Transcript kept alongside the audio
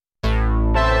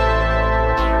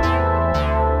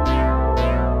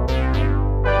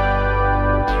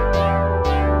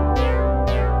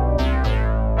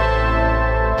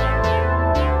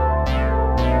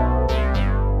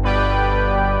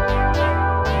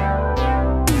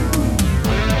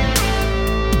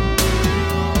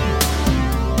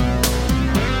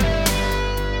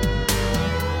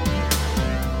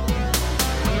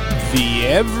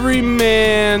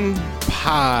Everyman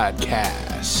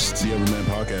Podcast. The Everyman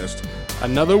Podcast.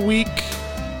 Another week,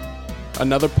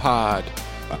 another pod.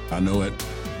 I know it.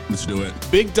 Let's do it.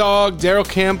 Big dog, Daryl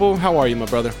Campbell. How are you, my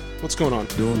brother? What's going on?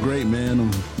 Doing great,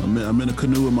 man. I'm in a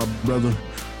canoe with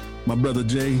my brother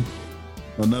Jay.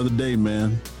 Another day,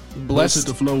 man. Blessed at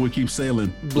the flow. We keep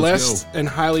sailing. Blessed and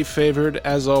highly favored,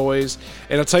 as always.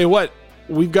 And I'll tell you what,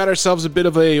 we've got ourselves a bit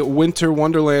of a winter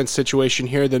wonderland situation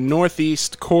here. The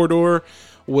Northeast corridor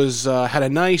was had a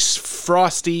nice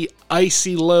frosty,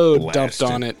 icy load dumped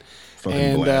on it.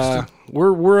 And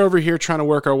we're over here trying to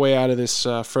work our way out of this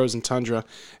frozen tundra.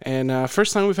 And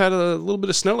first time we've had a little bit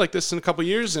of snow like this in a couple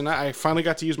years, and I finally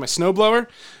got to use my snowblower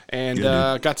and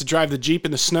got to drive the Jeep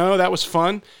in the snow. That was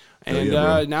fun. And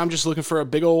now I'm just looking for a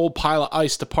big old pile of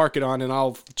ice to park it on, and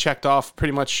I'll checked off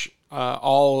pretty much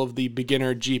all of the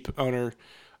beginner Jeep owner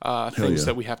things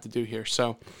that we have to do here.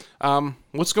 So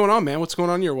what's going on, man? What's going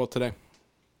on in your world today?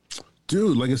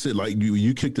 Dude, like I said, like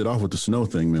you kicked it off with the snow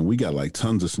thing, man. We got like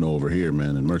tons of snow over here,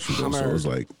 man, in Murfreesboro. So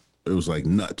it was like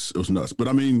nuts. It was nuts. But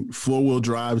I mean, 4-wheel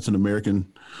drive, it's an American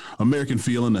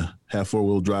feeling to have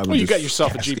 4-wheel drive. Well, you got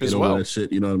yourself a Jeep as well. That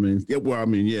shit, you know what I mean? Yeah, well, I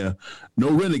mean, yeah. No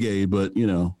Renegade, but you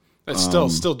know. It's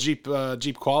still Jeep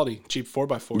quality, Jeep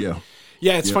 4x4.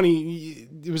 Yeah, it's funny.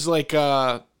 It was like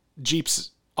all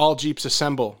Jeeps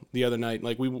assemble the other night.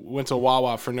 Like we went to a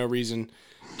Wawa for no reason,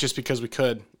 just because we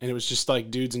could, and it was just like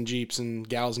dudes and Jeeps and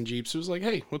gals and Jeeps. It was like,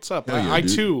 hey, what's up? I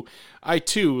too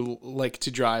like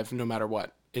to drive no matter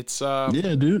what. It's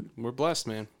yeah, dude. We're blessed,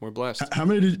 man. We're blessed. How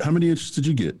many inches did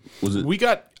you get? Was it? We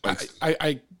got.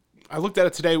 I looked at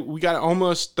it today. We got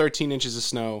almost 13 inches of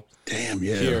snow. Damn,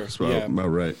 yeah, here. That's about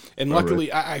right. And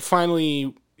luckily, I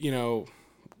finally,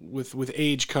 with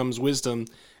age comes wisdom,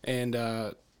 and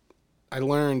I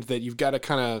learned that you've got to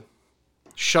kind of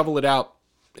shovel it out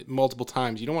multiple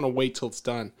times. You don't want to wait till it's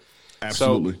done.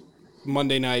 Absolutely. So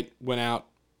Monday night went out,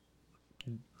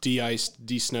 de-iced,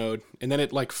 de-snowed, and then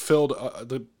it like filled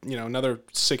another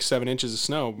 6-7 inches of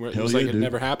snow. It was like it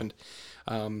never happened.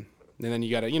 And then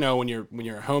you got to, when you're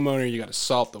a homeowner, you got to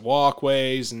salt the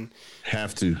walkways and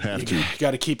have to. You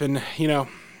got to keep in,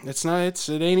 it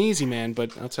ain't easy, man,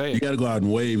 but I'll tell you. You got to go out in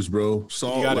waves, bro.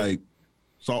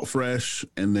 Salt fresh,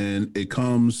 and then it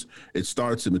comes, it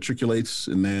starts, it matriculates,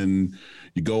 and then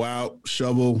you go out,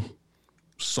 shovel,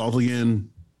 salt again,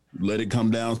 let it come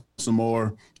down some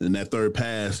more, and that third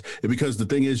pass. Because the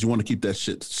thing is, you want to keep that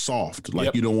shit soft.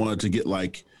 Like, you don't want it to get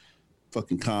like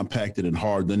fucking compacted and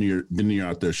hard. Then you're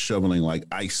out there shoveling like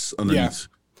ice underneath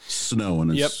snow,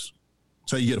 and it's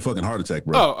so you get a fucking heart attack,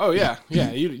 bro. Oh yeah.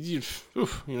 You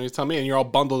tell me, and you're all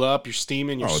bundled up, you're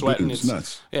steaming, you're sweating. Dude, it's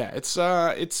nuts. Yeah, it's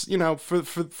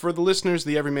for the listeners,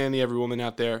 the everyman, the everywoman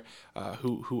out there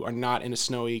who are not in a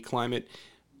snowy climate.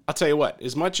 I'll tell you what,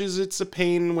 as much as it's a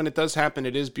pain when it does happen,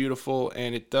 it is beautiful,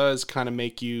 and it does kind of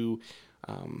make you.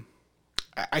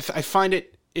 I find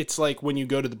it's like when you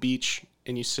go to the beach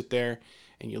and you sit there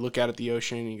and you look out at the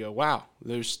ocean and you go, wow,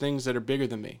 there's things that are bigger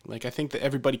than me. Like, I think that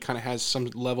everybody kind of has some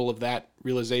level of that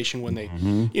realization when they,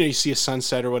 you see a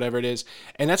sunset or whatever it is.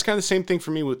 And that's kind of the same thing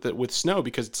for me with snow,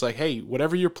 because it's like, hey,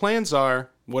 whatever your plans are,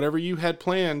 whatever you had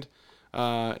planned,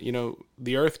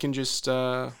 the earth can just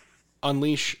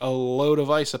unleash a load of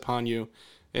ice upon you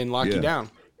and lock you down.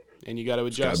 And you got to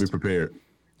adjust. Got to be prepared.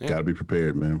 Yeah. Got to be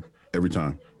prepared, man. Every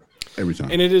time.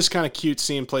 And it is kind of cute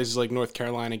seeing places like North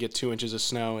Carolina get 2 inches of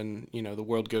snow, and the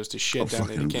world goes to shit down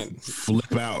there. You can't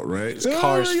flip out, right?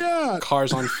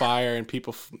 Cars on fire and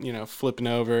people flipping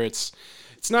over. It's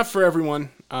not for everyone,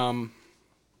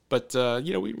 but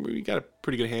we got a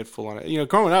pretty good handful on it.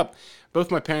 Growing up, both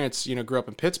my parents grew up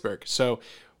in Pittsburgh, so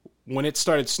when it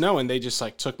started snowing, they just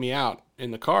like took me out in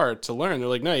the car to learn. They're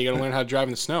like, no, you got to learn how to drive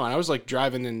in the snow. And I was like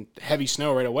driving in heavy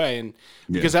snow right away. And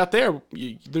because out there,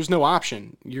 there's no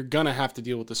option. You're going to have to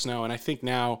deal with the snow. And I think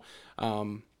now,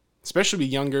 especially with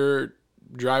younger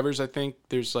drivers, I think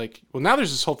there's now there's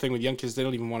this whole thing with young kids. They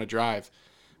don't even want to drive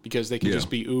because they can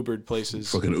just be Ubered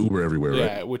places. Fucking Uber everywhere, right?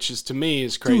 Yeah, which is, to me,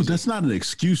 is crazy. Dude, that's not an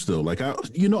excuse though. Like,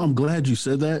 I'm glad you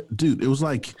said that. Dude, it was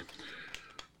like,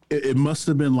 it must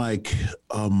have been like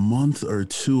a month or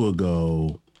two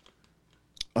ago.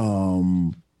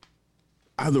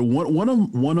 Either one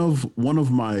of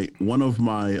my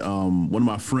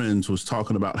friends was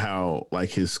talking about how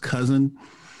like his cousin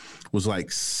was like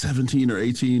 17 or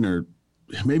 18 or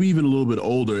maybe even a little bit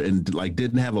older and like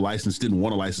didn't have a license, didn't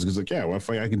want a license because like,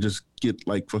 I can just get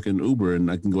like fucking Uber and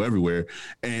I can go everywhere.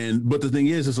 But the thing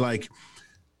is, it's like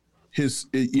his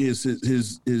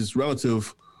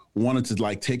relative wanted to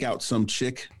like take out some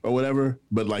chick or whatever,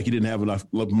 but like he didn't have enough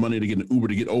money to get an Uber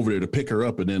to get over there to pick her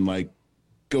up and then like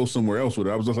go somewhere else with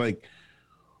her. I was just like,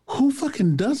 who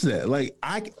fucking does that? Like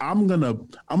I'm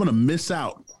gonna miss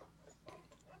out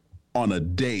on a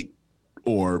date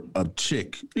or a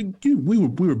chick. We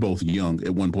were both young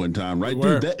at one point in time, right,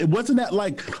 dude? It wasn't that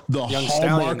like the young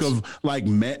hallmark stallions. Of like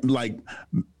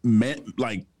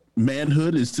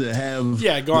manhood is to have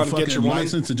go on and get your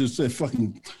license and just say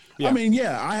fucking. Yeah. I mean,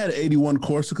 I had an 81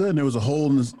 Corsica and there was a hole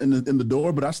in the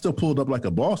door, but I still pulled up like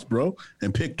a boss, bro,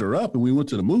 and picked her up and we went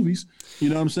to the movies. You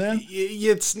know what I'm saying?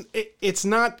 It's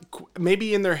not,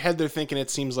 maybe in their head they're thinking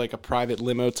it seems like a private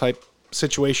limo type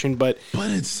situation, but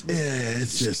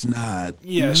it's just not.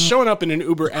 Yeah, showing up in an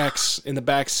Uber X in the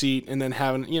back seat and then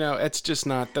having, it's just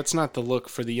not, that's not the look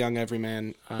for the young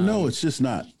everyman. No, it's just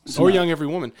not. Or young every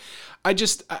woman. I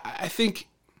think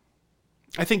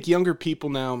younger people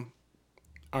now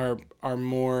are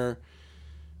more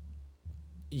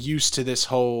used to this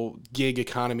whole gig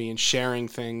economy and sharing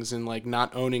things and like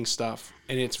not owning stuff.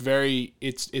 And it's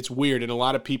weird. And a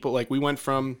lot of people, like we went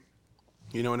from,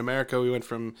 in America, we went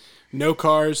from no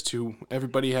cars to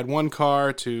everybody had one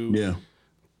car to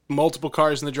multiple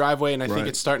cars in the driveway. And I think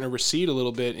it's starting to recede a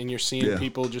little bit. And you're seeing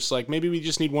people just like, maybe we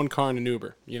just need one car and an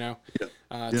Uber, to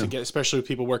get, especially with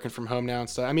people working from home now and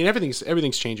stuff. I mean,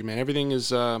 everything's changing, man. Everything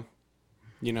is, I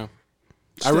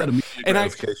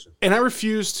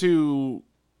refuse to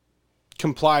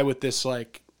comply with this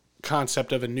like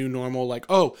concept of a new normal. Like,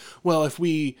 oh, well, if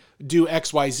we do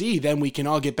XYZ, then we can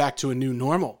all get back to a new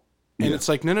normal. And it's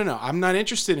like, no. I'm not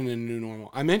interested in a new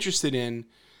normal. I'm interested in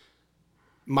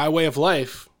my way of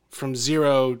life from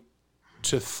 0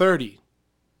 to 30.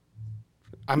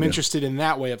 I'm interested in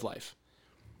that way of life.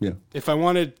 Yeah. If I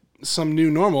wanted some new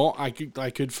normal, I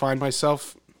could find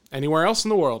myself anywhere else in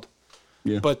the world.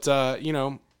 Yeah. But,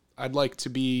 I'd like to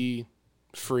be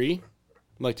free.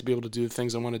 I'd like to be able to do the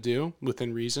things I want to do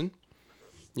within reason,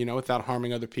 without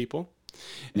harming other people.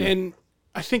 Yeah. And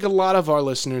I think a lot of our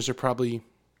listeners are probably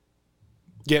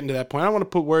getting to that point. I don't want to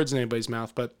put words in anybody's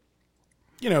mouth, but,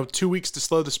 2 weeks to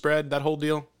slow the spread, that whole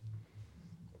deal.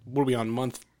 What are we on,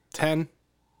 month 10?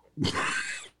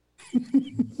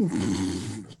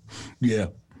 Yeah.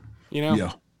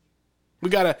 Yeah. We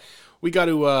gotta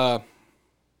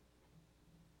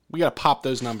pop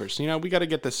those numbers. We gotta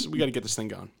get this thing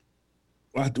going.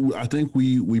 I think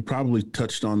we probably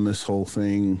touched on this whole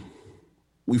thing.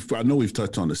 I know we've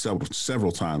touched on this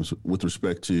several times with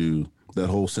respect to that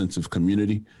whole sense of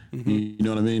community. Mm-hmm. You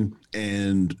know what I mean?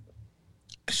 And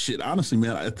shit, honestly,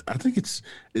 man, I think it's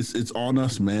on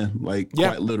us, man. Like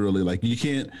quite literally, like you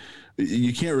can't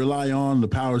rely on the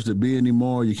powers that be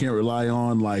anymore. You can't rely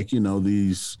on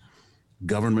these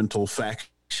governmental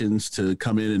factions to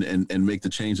come in and make the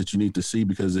change that you need to see,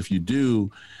 because if you do,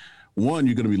 one,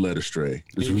 you're going to be led astray.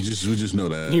 We just know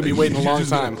that. You'll be waiting a long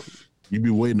time. You'd be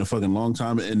waiting a fucking long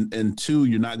time, and two,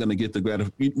 you're not going to get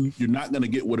you're not going to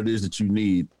get what it is that you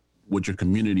need, what your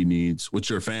community needs, what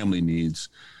your family needs,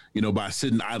 by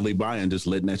sitting idly by and just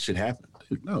letting that shit happen.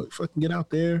 No, fucking get out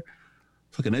there,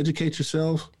 fucking educate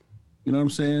yourself. You know what I'm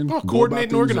saying? Well, coordinate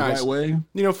and organize. The right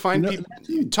way. Find people.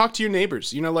 Talk to your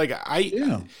neighbors.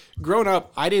 Growing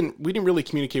up, we didn't really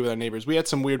communicate with our neighbors. We had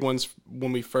some weird ones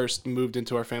when we first moved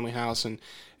into our family house, and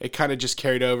it kind of just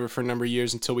carried over for a number of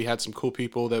years until we had some cool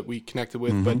people that we connected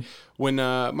with. Mm-hmm. But when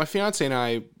my fiance and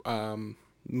I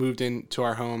moved into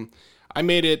our home, I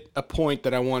made it a point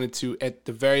that I wanted to, at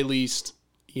the very least,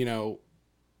 know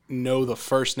the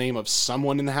first name of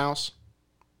someone in the house.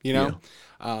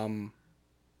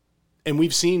 And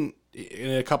we've seen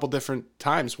in a couple different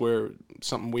times where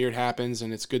something weird happens,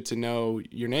 and it's good to know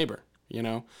your neighbor,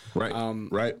 Right.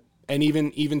 Right. And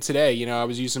even today, I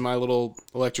was using my little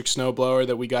electric snowblower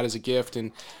that we got as a gift,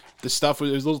 and the stuff was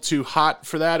a little too hot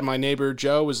for that. And my neighbor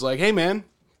Joe was like, "Hey man,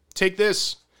 take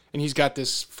this." And he's got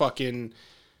this fucking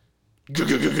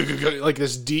like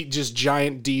this just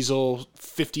giant diesel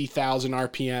 50,000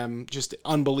 RPM, just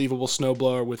unbelievable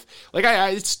snowblower with like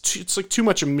it's like too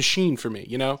much of a machine for me,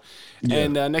 Yeah.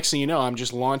 And next thing you know, I'm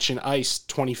just launching ice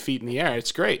 20 feet in the air.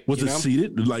 It's great. Was it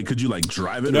seated? Like, could you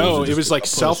drive it? No, it was like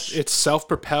it's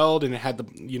self-propelled, and it had the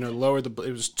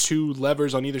it was 2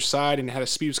 levers on either side, and it had a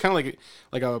speed. It was kind of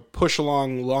like a push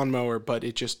along lawnmower, but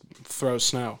it just throws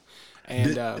snow.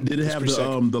 And did it have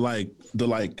the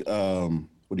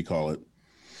what do you call it?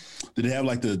 Did it have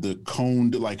the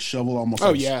coned shovel almost?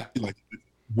 Oh yeah,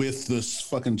 with this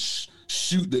fucking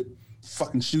chute that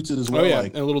fucking shoots it as well. Oh yeah,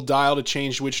 and a little dial to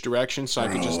change which direction, so I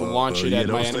could just launch it at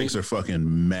my enemy. Those things are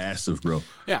fucking massive, bro.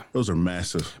 Yeah, those are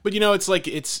massive. But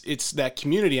it's that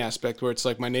community aspect where it's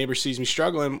like my neighbor sees me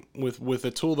struggling with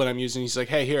a tool that I'm using. He's like,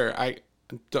 "Hey, here,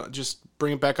 just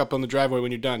bring it back up on the driveway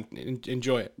when you're done.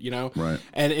 Enjoy it," Right.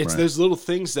 And it's those little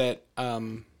things that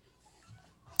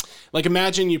Like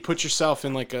imagine you put yourself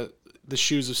in like the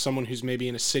shoes of someone who's maybe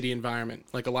in a city environment,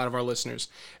 like a lot of our listeners,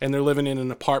 and they're living in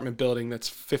an apartment building that's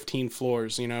 15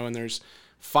 floors, you know, and there's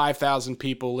 5,000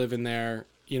 people living there,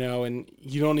 you know, and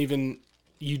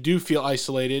you do feel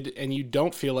isolated and you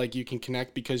don't feel like you can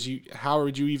connect because how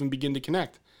would you even begin to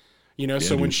connect? You know,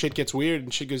 so when shit gets weird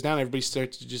and shit goes down, everybody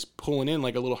starts to just pulling in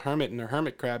like a little hermit in their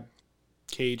hermit crab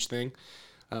cage thing,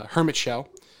 hermit shell.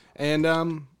 And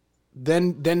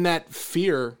then that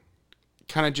fear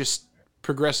kind of just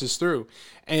progresses through.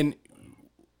 And,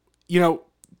 you know,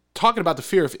 talking about the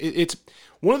fear, it's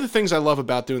one of the things I love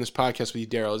about doing this podcast with you,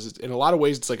 Daryl, is in a lot of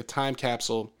ways it's like a time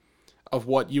capsule of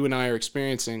what you and I are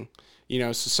experiencing. You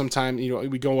know, so sometime, you know, I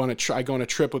go on a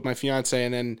trip with my fiance,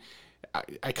 and then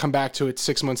I come back to it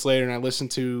 6 months later and I listen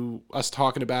to us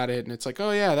talking about it, and it's like,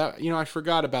 oh yeah, that, you know, I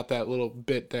forgot about that little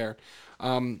bit there.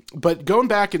 But going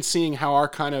back and seeing how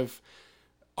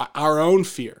our own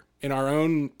fear and our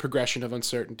own progression of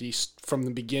uncertainty from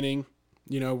the beginning,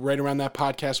 you know, right around that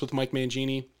podcast with Mike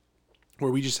Mangini,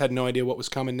 where we just had no idea what was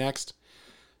coming next.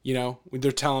 You know,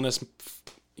 they're telling us,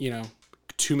 you know,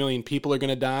 2 million people are going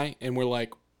to die, and we're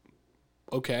like,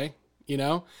 okay, you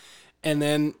know, and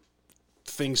then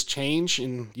things change,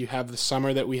 and you have the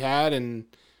summer that we had and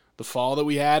the fall that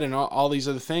we had and all these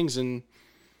other things. And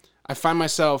I find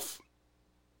myself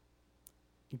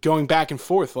going back and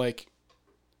forth, like,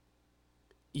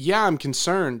 yeah, I'm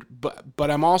concerned, but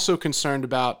I'm also concerned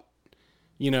about,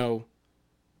 you know,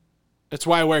 that's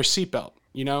why I wear a seatbelt,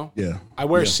 you know? Yeah. I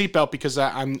wear a seatbelt because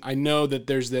I know that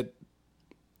there's that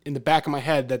in the back of my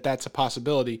head that that's a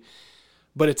possibility,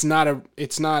 but it's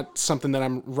not something that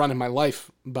I'm running my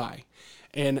life by.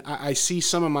 And I see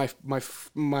some of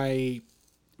my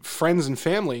friends and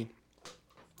family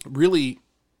really,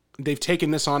 they've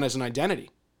taken this on as an identity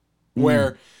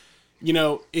where, you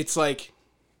know, it's like,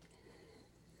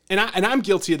 and I'm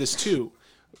guilty of this too.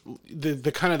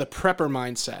 The kind of the prepper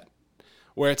mindset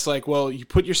where it's like, well, you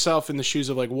put yourself in the shoes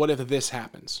of like, what if this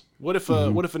happens? What if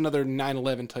another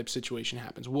 9/11 type situation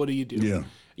happens? What do you do? Yeah.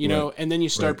 You know, and then you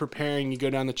start preparing, you go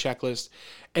down the checklist,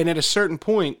 and at a certain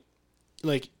point,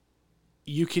 like,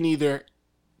 you can either,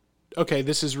 okay,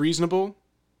 this is reasonable,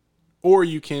 or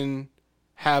you can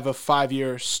have a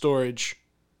 5-year storage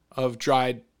of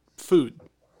dried food.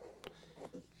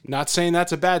 Not saying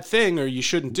that's a bad thing or you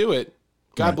shouldn't do it.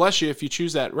 God bless you if you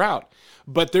choose that route.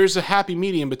 But there's a happy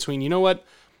medium between, you know what,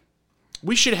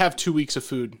 we should have 2 weeks of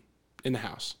food in the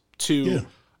house.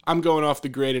 I'm going off the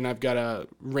grid and I've got a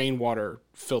rainwater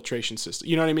filtration system.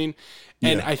 You know what I mean?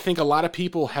 And I think a lot of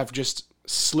people have just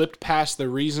slipped past the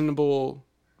reasonable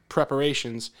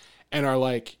preparations and are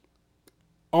like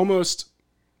almost,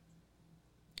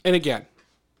 and again,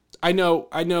 I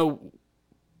know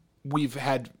we've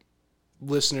had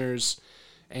listeners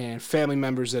and family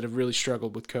members that have really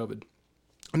struggled with COVID.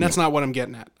 And that's not what I'm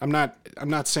getting at. I'm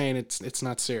not saying it's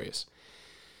not serious.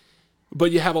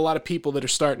 But you have a lot of people that are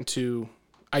starting to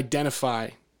identify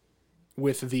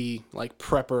with the like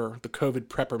prepper, the COVID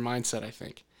prepper mindset, I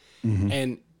think. Mm-hmm.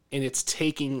 And it's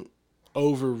taking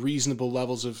over reasonable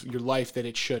levels of your life that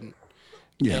it shouldn't.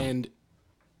 Yeah. And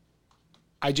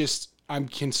I'm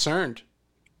concerned.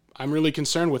 I'm really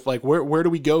concerned with like where do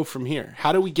we go from here?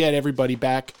 How do we get everybody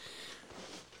back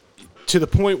to the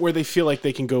point where they feel like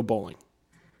they can go bowling?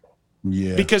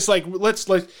 Yeah. Because like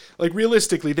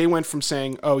realistically, they went from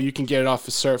saying, "Oh, you can get it off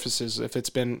the surfaces if it's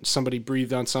been somebody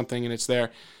breathed on something and it's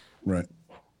there." Right.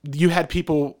 You had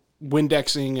people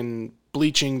Windexing and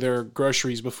bleaching their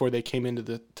groceries before they came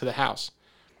into the house.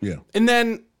 Yeah. And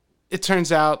then it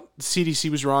turns out the CDC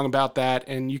was wrong about that,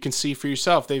 and you can see for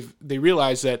yourself they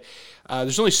realize that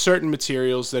there's only certain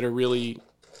materials that are really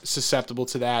susceptible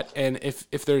to that, and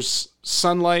if there's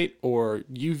sunlight or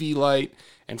UV light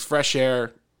and fresh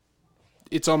air,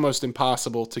 it's almost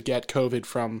impossible to get COVID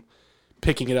from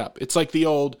picking it up. It's like the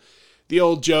old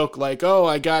joke, like, oh,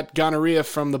 I got gonorrhea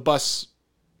from the bus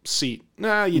seat.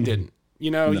 Nah, you didn't.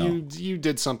 You know, no. you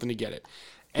did something to get it.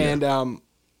 And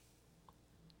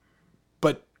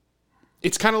but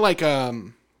it's kind of like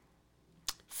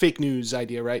fake news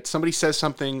idea, right? Somebody says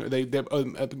something,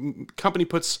 a company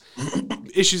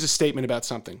issues a statement about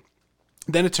something.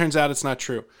 Then it turns out it's not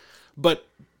true. But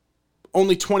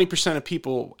only 20% of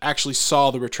people actually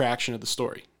saw the retraction of the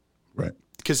story. Right.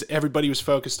 Because everybody was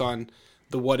focused on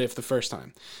the what if the first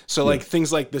time. So like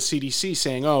things like the CDC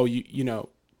saying, oh, you know,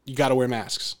 you got to wear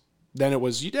masks. Then it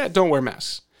was, don't wear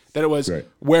masks. Then it was,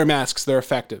 wear masks, they're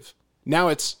effective. Now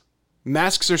it's,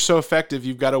 masks are so effective,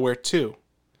 you've got to wear 2.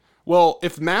 Well,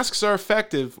 if masks are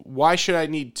effective, why should I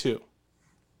need 2?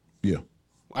 Yeah.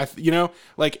 You know,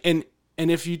 like, and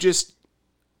if you just,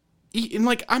 and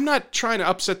like, I'm not trying to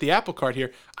upset the apple cart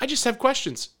here. I just have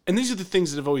questions. And these are the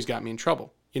things that have always got me in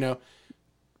trouble. You know,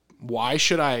 why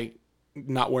should I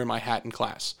not wear my hat in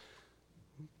class?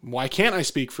 Why can't I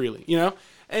speak freely? You know,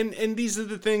 and these are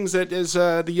the things that, as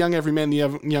the young every man,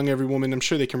 the young every woman, I'm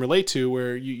sure they can relate to,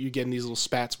 where you get in these little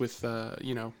spats with,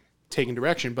 you know, taking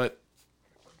direction. But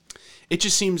it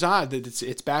just seems odd that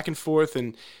it's back and forth,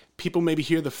 and people maybe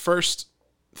hear the first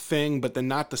thing, but then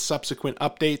not the subsequent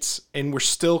updates. And we're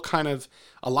still kind of,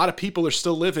 a lot of people are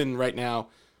still living right now,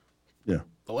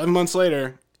 11 months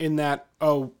later, in that,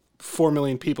 4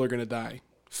 million people are going to die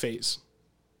phase.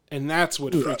 And that's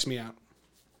what freaks me out.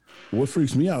 What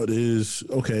freaks me out is,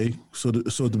 okay, so at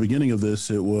the beginning of this,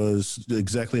 it was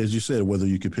exactly as you said, whether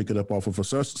you could pick it up off of a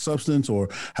substance, or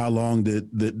how long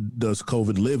does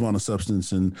COVID live on a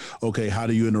substance, and okay, how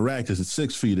do you interact? Is it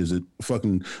 6 feet? Is it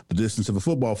fucking the distance of a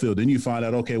football field? Then you find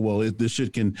out, okay, well, this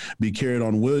shit can be carried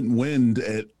on wind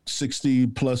at 60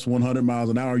 plus 100 miles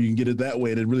an hour. You can get it that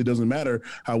way, and it really doesn't matter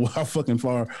how fucking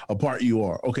far apart you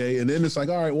are. Okay, and then it's like,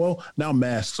 all right, well, now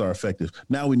masks are effective.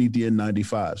 Now we need the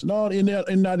N95s. No,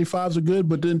 N95s are good,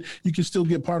 but then you can still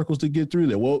get particles to get through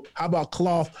there. Well, how about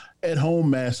cloth at-home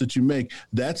masks that you make?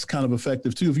 That's kind of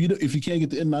effective too. If you can't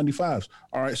get the N95s,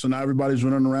 all right. So now everybody's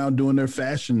running around doing their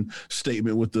fashion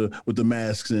statement with the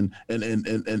masks and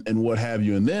what have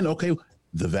you. And then, okay,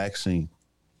 the vaccine.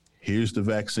 Here's the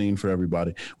vaccine for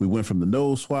everybody. We went from the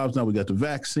nose swabs. Now we got the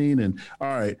vaccine. And all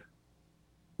right,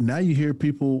 now you hear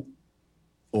people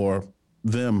or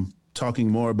them talking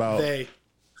more about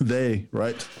they,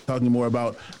 right? Talking more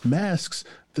about masks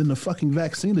than the fucking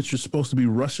vaccine that you're supposed to be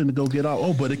rushing to go get out.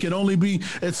 Oh, but it can only be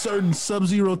at certain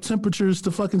sub-zero temperatures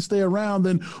to fucking stay around.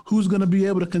 Then who's going to be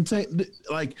able to contain?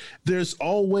 Like, there's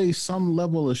always some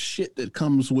level of shit that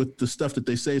comes with the stuff that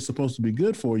they say is supposed to be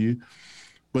good for you.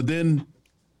 But then,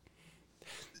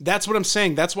 that's what I'm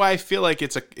saying. That's why I feel like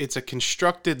it's a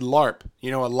constructed LARP, you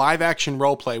know, a live action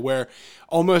role play, where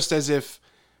almost as if,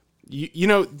 you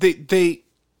know, they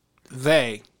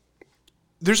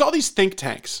there's all these think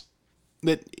tanks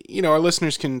that, you know, our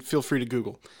listeners can feel free to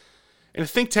Google. And a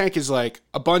think tank is like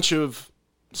a bunch of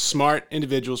smart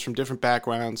individuals from different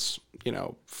backgrounds, you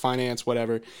know, finance,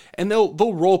 whatever, and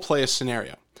they'll role play a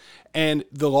scenario, and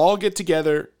they'll all get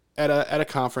together at a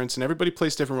conference, and everybody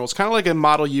plays different roles, kind of like a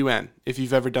model UN, if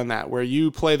you've ever done that, where you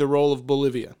play the role of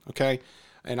Bolivia, okay?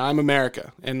 And I'm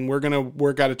America, and we're going to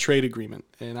work out a trade agreement,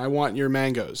 and I want your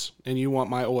mangoes, and you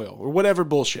want my oil, or whatever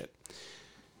bullshit.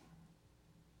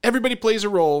 Everybody plays a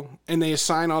role, and they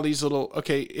assign all these little,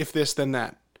 okay, if this, then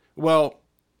that. Well,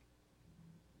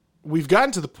 we've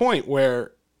gotten to the point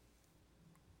where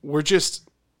we're just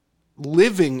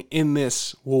living in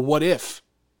this, well, what if?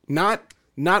 Not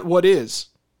what is.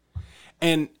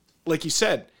 And like you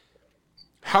said,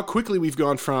 how quickly we've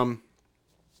gone from,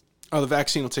 the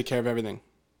vaccine will take care of everything,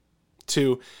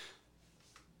 to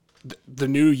the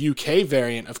new UK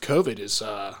variant of COVID is,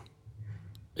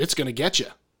 it's going to get you.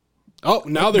 Oh,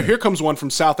 now here comes one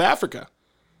from South Africa.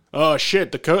 Oh,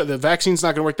 shit, the vaccine's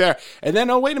not going to work there. And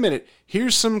then, oh, wait a minute.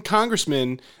 Here's some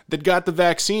congressman that got the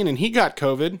vaccine and he got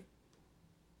COVID.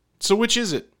 So which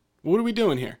is it? What are we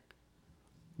doing here?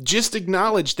 Just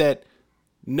acknowledge that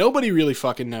nobody really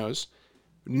fucking knows.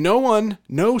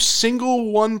 No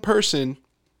single one person.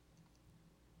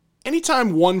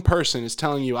 Anytime one person is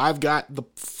telling you, I've got the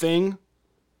thing,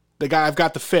 I've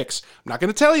got the fix. I'm not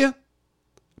going to tell you,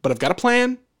 but I've got a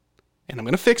plan, and I'm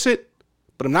going to fix it,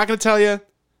 but I'm not going to tell you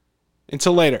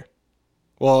until later.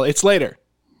 Well, it's later.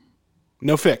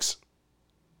 No fix.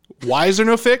 Why is there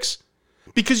no fix?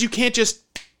 Because you can't just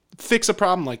fix a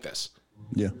problem like this.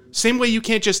 Yeah. Same way you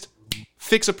can't just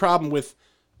fix a problem with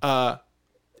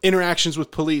interactions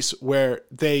with police where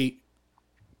they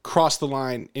cross the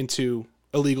line into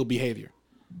illegal behavior.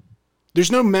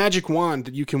 There's no magic wand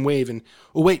that you can wave and,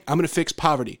 oh, wait, I'm going to fix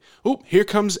poverty. Oh, here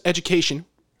comes education.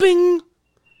 Bing!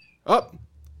 Oh,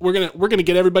 we're gonna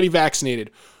get everybody vaccinated.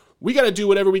 We got to do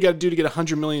whatever we got to do to get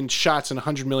 100 million shots and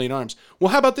 100 million arms.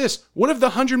 Well, how about this? What if the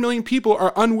 100 million people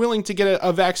are unwilling to get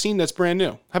a vaccine that's brand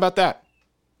new? How about that?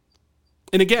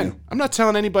 And again, I'm not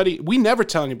telling anybody, we never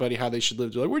tell anybody how they should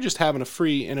live their life. We're just having a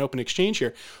free and open exchange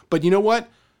here. But you know what?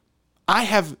 I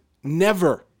have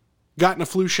never gotten a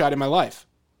flu shot in my life.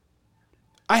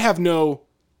 I have no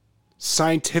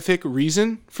scientific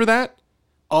reason for that.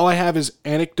 All I have is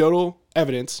anecdotal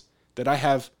evidence that I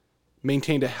have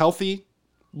maintained a healthy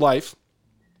life,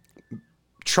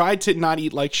 tried to not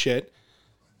eat like shit,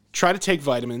 try to take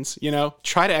vitamins,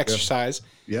 try to exercise,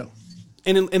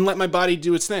 and let my body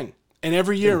do its thing. And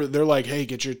every year they're like, "Hey,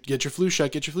 get your flu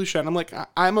shot, get your flu shot." And I'm like,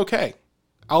 "I'm okay.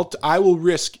 I'll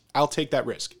take that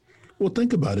risk." Well,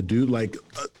 think about it, dude. Like,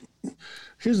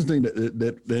 Here's the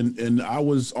thing and I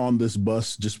was on this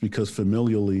bus just because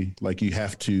familially, like you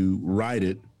have to ride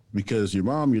it because your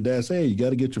mom, your dad say, hey, you got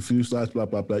to get your flu shots, blah,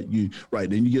 blah, blah.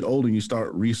 Then you get older and you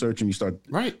start researching, you start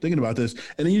thinking about this.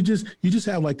 And then you just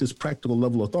have like this practical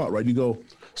level of thought, right? You go,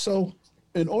 so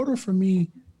in order for me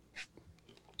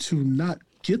to not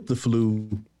get the flu,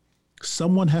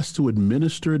 someone has to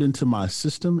administer it into my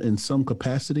system in some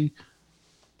capacity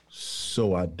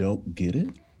so I don't get it.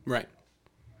 Right.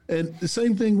 And the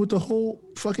same thing with the whole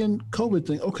fucking COVID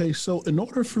thing. Okay, so in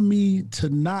order for me to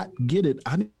not get it,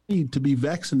 I need to be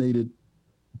vaccinated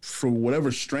for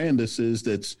whatever strand this is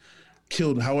that's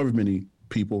killed however many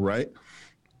people, right?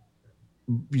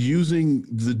 Using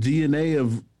the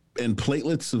DNA and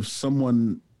platelets of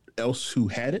someone else who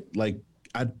had it,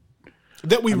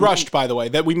 that we rushed, by the way,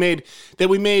 that we made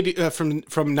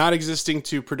from not existing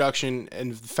to production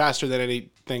and faster than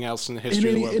anything else in the history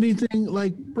of the world. Anything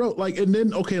like, bro, like, and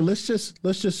then okay, let's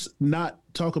just not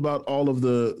talk about all of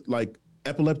the like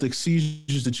epileptic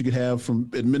seizures that you could have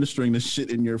from administering this shit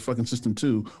in your fucking system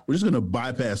too. We're just gonna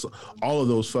bypass all of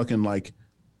those fucking like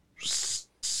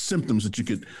symptoms that you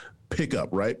could pick up,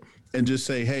 right? And just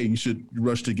say, hey, you should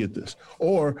rush to get this,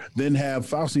 or then have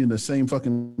Fauci in the same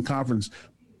fucking conference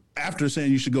after saying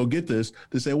you should go get this,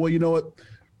 to say, well, you know what?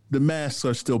 The masks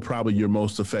are still probably your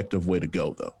most effective way to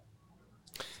go, though.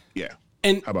 Yeah.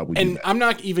 And how about we do that? I'm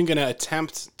not even going to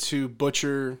attempt to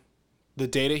butcher the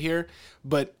data here,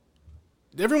 but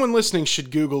everyone listening should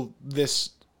Google this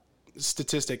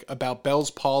statistic about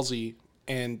Bell's palsy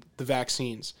and the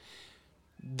vaccines.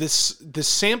 The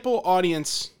sample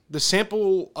audience, the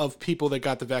sample of people that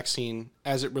got the vaccine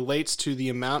as it relates to the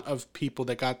amount of people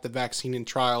that got the vaccine in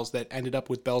trials that ended up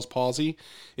with Bell's palsy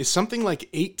is something like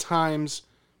 8 times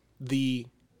the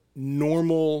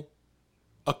normal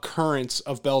occurrence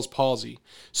of Bell's palsy.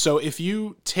 So if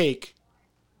you take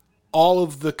all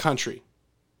of the country,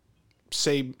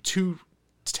 say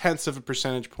 0.2 of a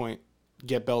percentage point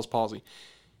get Bell's palsy,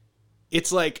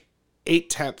 it's like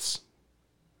 0.8.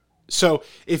 So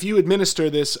if you administer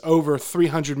this over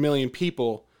 300 million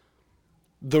people,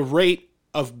 the rate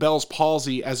of Bell's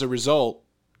palsy as a result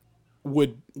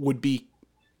would be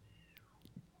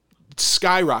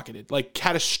skyrocketed, like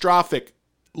catastrophic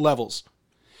levels.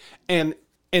 And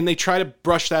they try to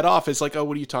brush that off as like, oh,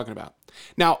 what are you talking about?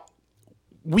 Now,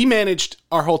 we managed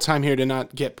our whole time here to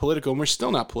not get political, and we're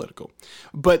still not political.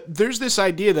 But there's this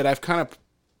idea that I've kind of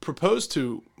proposed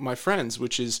to my friends,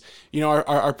 which is,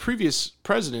 our previous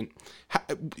president,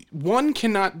 one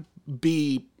cannot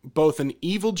be both an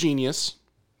evil genius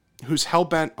who's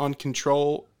hell-bent on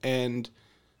control and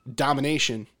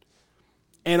domination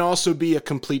and also be a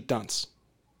complete dunce.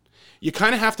 You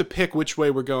kind of have to pick which way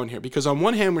we're going here, because on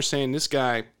one hand, we're saying this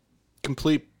guy,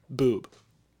 complete boob.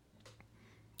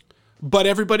 But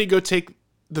everybody go take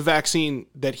the vaccine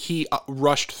that he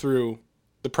rushed through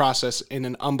the process in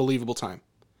an unbelievable time.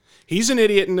 He's an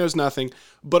idiot and knows nothing,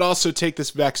 but also take this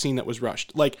vaccine that was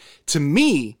rushed. Like, to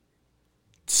me,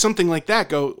 something like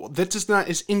that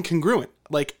is incongruent.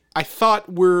 Like, I thought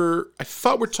we're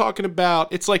talking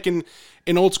about, it's like in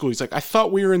old school, he's like, I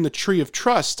thought we were in the tree of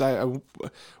trust.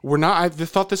 We're not. I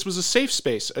thought this was a safe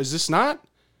space. Is this not?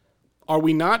 Are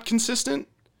we not consistent?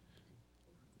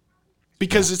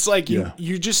 Because it's like,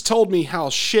 you just told me how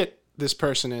shit this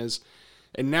person is,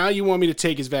 and now you want me to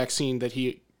take his vaccine that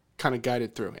he kind of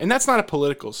guided through. And that's not a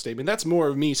political statement. That's more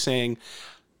of me saying,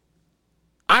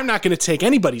 I'm not going to take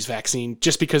anybody's vaccine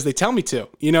just because they tell me to.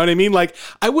 You know what I mean? Like,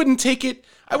 I wouldn't take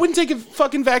a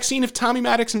fucking vaccine if Tommy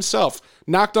Maddox himself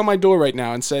knocked on my door right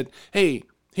now and said, hey,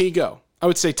 here you go. I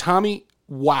would say, Tommy,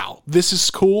 wow, this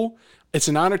is cool. It's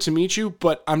an honor to meet you,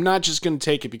 but I'm not just going to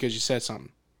take it because you said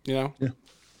something, you know? Yeah.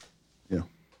 Yeah.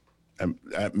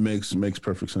 That makes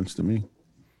perfect sense to me.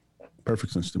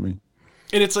 Perfect sense to me.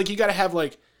 And it's like, you got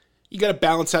to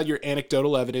balance out your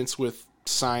anecdotal evidence with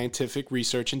scientific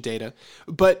research and data.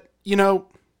 But,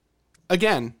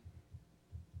 again,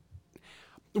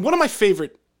 one of my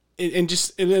favorite, and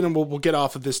then we'll get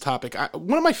off of this topic.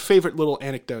 One of my favorite little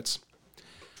anecdotes.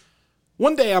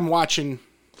 One day I'm watching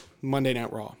Monday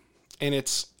Night Raw, and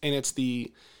it's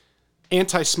the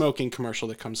anti-smoking commercial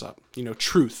that comes up.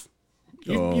 Truth.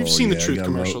 You've seen the Truth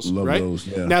commercials, right? Those,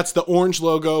 yeah. Now it's the orange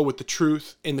logo with the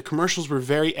Truth, and the commercials were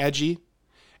very edgy,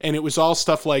 and it was all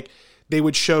stuff like they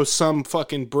would show some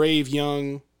fucking brave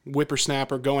young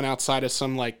whippersnapper going outside of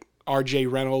some like R.J.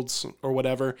 Reynolds or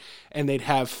whatever, and they'd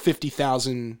have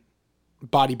 50,000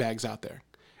 body bags out there.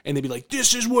 And they'd be like,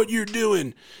 this is what you're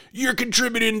doing. You're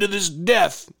contributing to this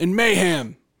death and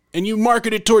mayhem, and you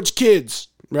market it towards kids,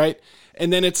 right?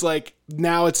 And then it's like,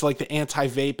 now it's like the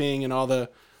anti-vaping and all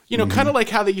the, You know, kind of like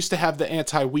how they used to have the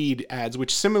anti-weed ads,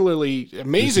 which similarly,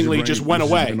 amazingly, just went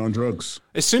away. On drugs.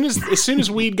 As soon as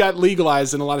weed got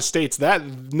legalized in a lot of states, that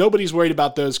nobody's worried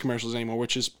about those commercials anymore,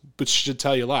 which should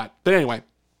tell you a lot. But anyway,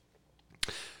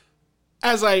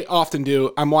 as I often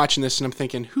do, I'm watching this and I'm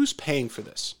thinking, who's paying for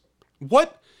this?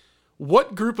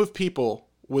 What group of people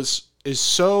is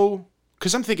so?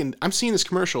 Because I'm thinking, I'm seeing this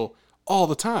commercial all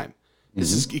the time.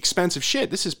 This is expensive shit.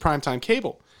 This is primetime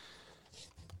cable.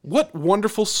 What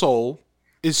wonderful soul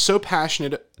is so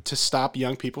passionate to stop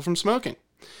young people from smoking?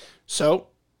 So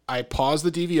I pause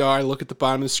the DVR, I look at the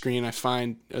bottom of the screen, I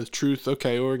find a Truth,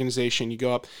 organization, you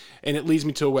go up, and it leads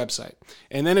me to a website.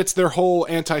 And then it's their whole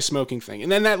anti-smoking thing.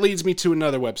 And then that leads me to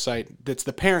another website that's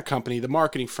the parent company, the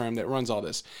marketing firm that runs all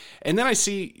this. And then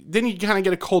then you kind of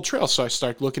get a cold trail, so I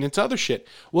start looking into other shit.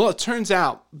 Well, it turns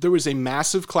out there was a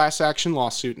massive class action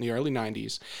lawsuit in the early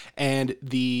 90s, and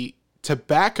the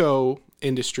tobacco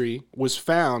industry was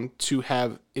found to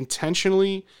have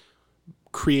intentionally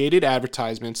created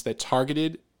advertisements that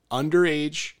targeted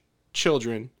underage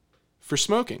children for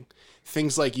smoking.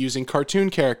 Things like using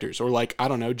cartoon characters or like, I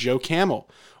don't know, Joe Camel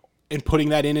and putting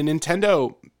that in a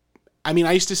Nintendo. I mean,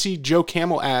 I used to see Joe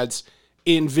Camel ads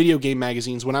in video game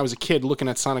magazines when I was a kid looking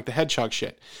at Sonic the Hedgehog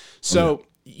shit. So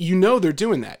you know they're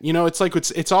doing that. You know,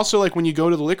 it's also like when you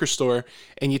go to the liquor store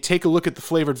and you take a look at the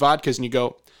flavored vodkas and you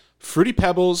go, Fruity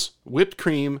Pebbles, whipped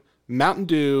cream, Mountain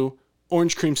Dew,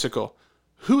 orange creamsicle.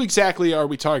 Who exactly are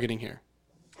we targeting here?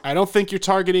 I don't think you're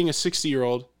targeting a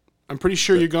 60-year-old. I'm pretty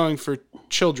sure you're going for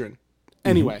children.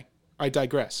 Anyway, I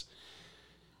digress.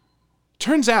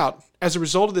 Turns out, as a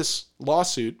result of this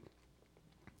lawsuit,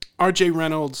 R.J.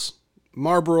 Reynolds,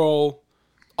 Marlboro,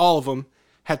 all of them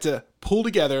had to pull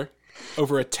together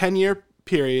over a 10-year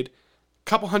period, a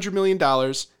couple $100 million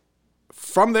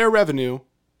from their revenue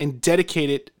and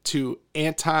dedicate it to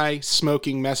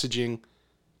anti-smoking messaging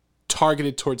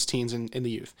targeted towards teens and the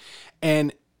youth.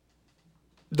 And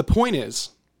the point is,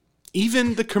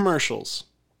 even the commercials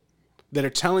that are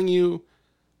telling you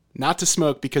not to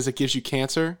smoke because it gives you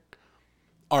cancer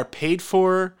are paid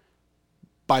for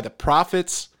by the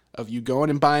profits of you going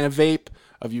and buying a vape,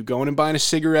 of you going and buying a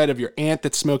cigarette, of your aunt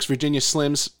that smokes Virginia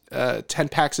Slims 10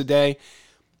 packs a day.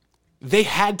 They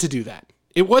had to do that.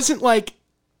 It wasn't like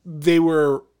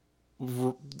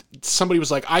somebody was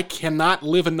like, I cannot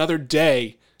live another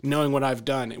day knowing what I've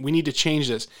done. We need to change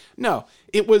this. No,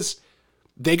 it was,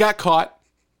 they got caught.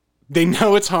 They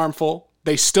know it's harmful.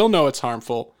 They still know it's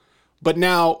harmful. But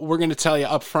now we're going to tell you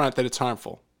up front that it's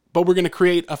harmful. But we're going to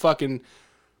create a fucking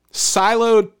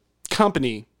siloed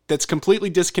company that's completely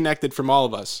disconnected from all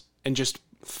of us and just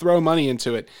throw money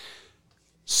into it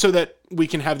so that we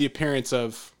can have the appearance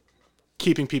of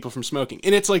keeping people from smoking.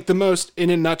 And it's like the most,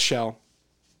 in a nutshell,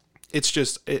 it's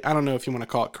just, I don't know if you want to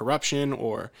call it corruption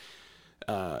or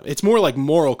it's more like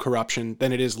moral corruption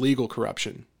than it is legal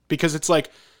corruption. Because it's like,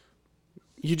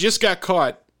 you just got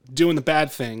caught doing the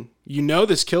bad thing. You know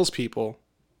this kills people.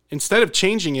 Instead of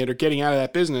changing it or getting out of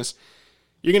that business,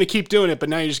 you're going to keep doing it, but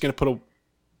now you're just going to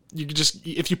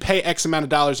if you pay X amount of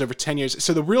dollars over 10 years.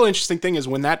 So the real interesting thing is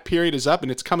when that period is up,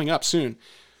 and it's coming up soon,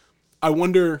 I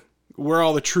wonder where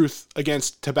all the truth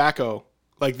against tobacco,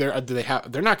 like they're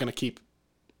not going to keep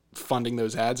funding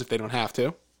those ads if they don't have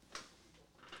to.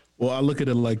 Well, I look at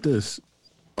it like this.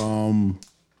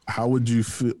 How would you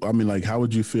feel? I mean, like, how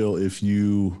would you feel if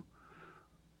you,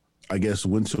 I guess,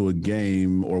 went to a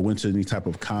game or went to any type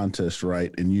of contest,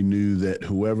 right? And you knew that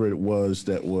whoever it was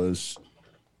that was,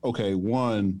 okay,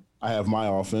 one, I have my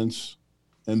offense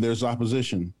and there's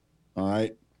opposition. All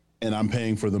right. And I'm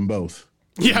paying for them both.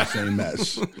 Yeah. In the same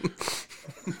match.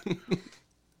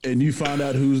 And you find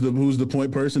out who's the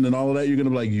point person and all of that, you're going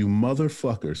to be like, you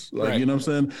motherfuckers. Like, right. You know what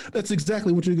I'm saying? That's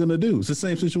exactly what you're going to do. It's the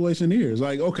same situation here. It's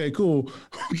like, okay, cool.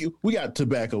 We got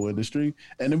tobacco industry.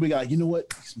 And then we got, you know what?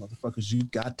 These motherfuckers,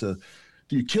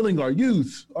 you're killing our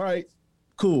youth. All right,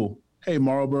 cool. Hey,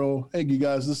 Marlboro. Hey, you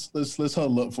guys, let's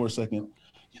huddle up for a second.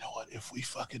 You know what? If we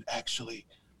fucking actually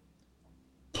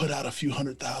put out a few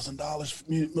 $100,000,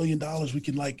 $1 million, we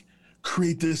can like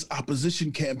create this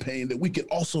opposition campaign that we can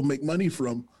also make money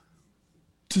from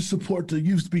to support the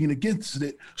youth being against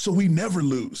it, so we never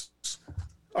lose.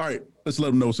 All right, let's let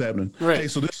them know what's happening. Right. Hey,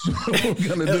 so this is what we're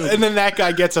gonna do. And then that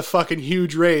guy gets a fucking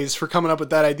huge raise for coming up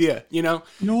with that idea, you know?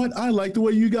 You know what? I like the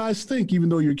way you guys think, even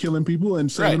though you're killing people and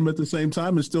saving them at the same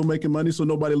time and still making money so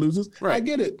nobody loses. Right. I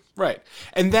get it. Right.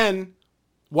 And then,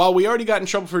 while we already got in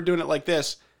trouble for doing it like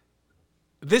this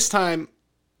time,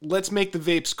 let's make the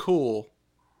vapes cool.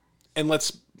 And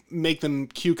let's make them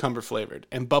cucumber flavored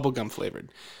and bubblegum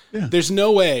flavored. Yeah. There's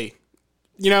no way,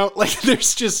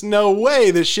 there's just no way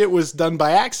this shit was done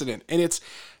by accident. And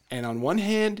And on one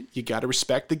hand, you got to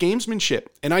respect the gamesmanship.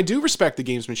 And I do respect the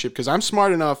gamesmanship because I'm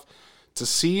smart enough to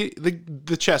see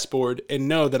the chessboard and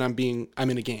know that I'm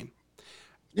in a game.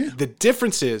 Yeah. The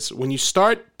difference is when you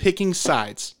start picking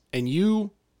sides and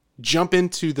you jump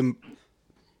into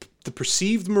the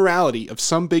perceived morality of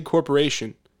some big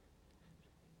corporation,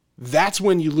 that's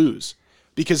when you lose.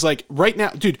 Because like right now,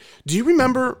 dude, do you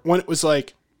remember when it was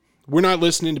like, we're not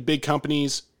listening to big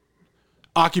companies,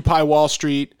 Occupy Wall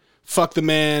Street, fuck the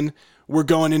man, we're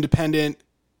going independent,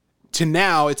 to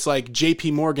now it's like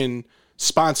JP Morgan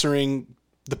sponsoring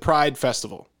the Pride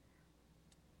Festival.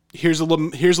 Here's a little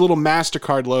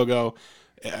MasterCard logo.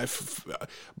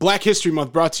 Black History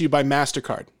Month brought to you by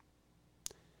MasterCard.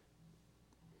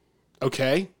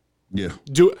 Okay. Yeah.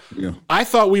 I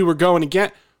thought we were going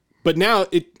again, but now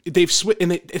they've switched,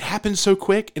 and it happened so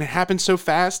quick and it happened so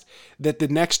fast that the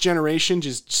next generation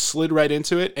just slid right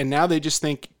into it, and now they just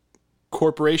think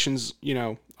corporations,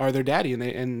 are their daddy,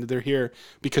 and they're here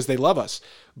because they love us.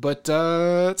 But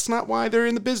it's not why they're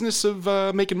in the business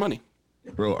of making money.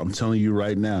 Bro, I'm telling you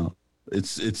right now,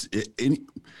 it's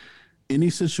any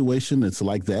situation that's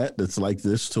like that, that's like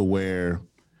this, to where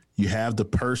you have the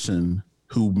person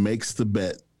who makes the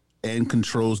bet and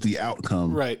controls the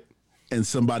outcome, right? And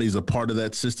somebody's a part of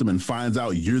that system and finds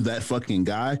out you're that fucking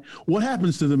guy. What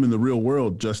happens to them in the real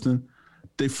world, Justin?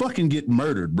 They fucking get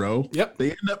murdered, bro. Yep.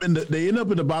 They end up in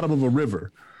the bottom of a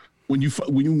river when you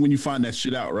find that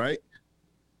shit out, right?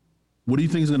 What do you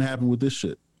think is going to happen with this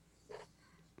shit?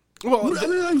 Well, I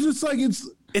mean, I'm just like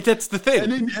that's the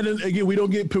thing. And then again, we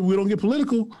don't get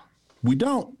political. We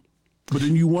don't. But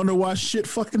then you wonder why shit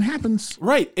fucking happens.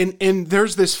 Right. And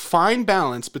there's this fine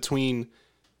balance between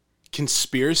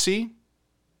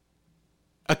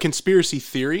a conspiracy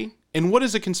theory, and what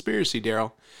is a conspiracy,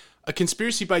 Daryl? A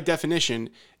conspiracy, by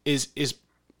definition, is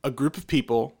a group of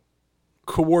people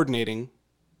coordinating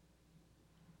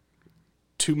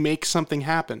to make something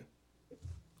happen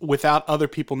without other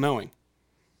people knowing.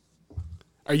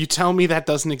 Are you telling me that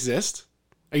doesn't exist?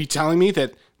 Are you telling me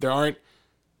that there aren't...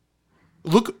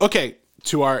 Look, okay,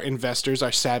 to our investors,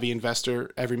 our savvy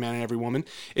investor, every man and every woman,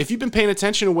 if you've been paying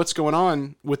attention to what's going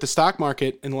on with the stock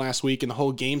market in the last week and the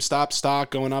whole GameStop stock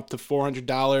going up to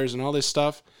 $400 and all this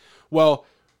stuff, well,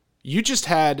 you just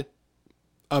had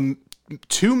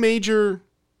two major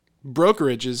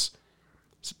brokerages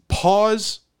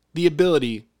pause the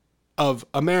ability of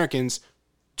Americans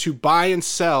to buy and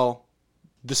sell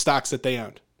the stocks that they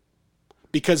owned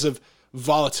because of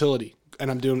volatility.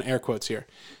 And I'm doing air quotes here.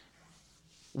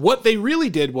 What they really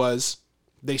did was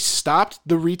they stopped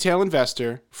the retail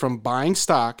investor from buying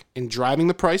stock and driving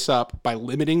the price up by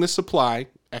limiting the supply.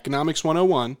 Economics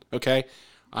 101, okay?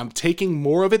 I'm taking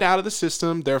more of it out of the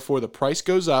system, therefore the price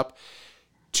goes up,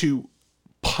 to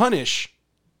punish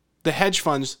the hedge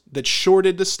funds that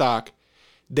shorted the stock.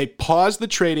 They paused the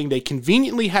trading. They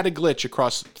conveniently had a glitch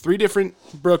across 3 different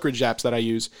brokerage apps that I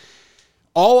use.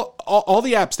 All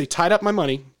the apps, they tied up my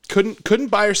money, couldn't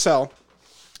buy or sell,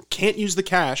 can't use the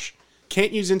cash,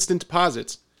 can't use instant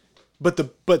deposits, but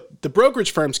the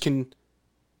brokerage firms can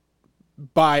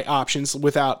buy options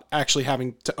without actually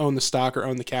having to own the stock or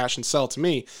own the cash and sell to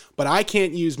me. But I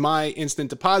can't use my instant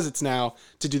deposits now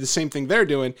to do the same thing they're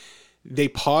doing. They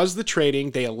paused the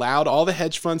trading. They allowed all the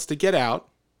hedge funds to get out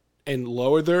and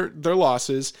lower their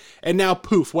losses. And now,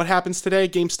 poof, what happens today?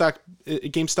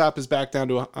 GameStop is back down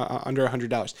to under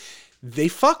 $100. They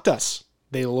fucked us.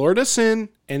 They lured us in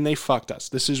and they fucked us.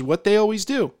 This is what they always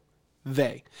do.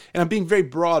 They. And I'm being very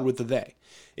broad with the they.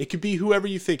 It could be whoever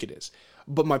you think it is.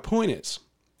 But my point is,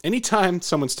 anytime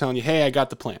someone's telling you, hey, I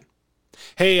got the plan.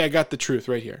 Hey, I got the truth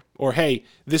right here. Or, hey,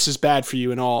 this is bad for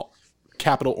you in all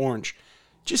capital orange.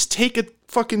 Just take a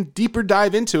fucking deeper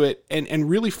dive into it and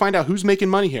really find out who's making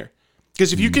money here.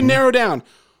 Because if you can narrow down,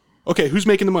 okay, who's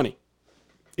making the money?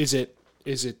 Is it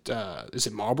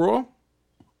Marlboro?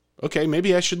 Okay,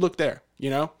 maybe I should look there,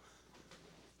 Yeah.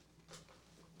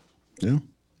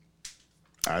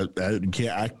 I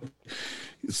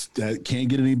can't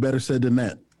get any better said than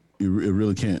that. It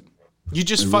really can't. You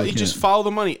just follow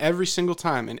the money every single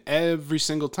time, and every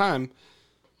single time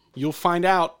you'll find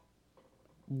out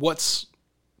what's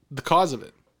the cause of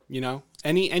it.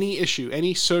 Any issue,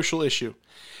 any social issue,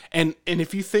 and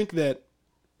if you think that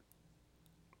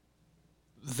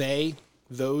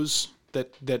those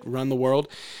that run the world,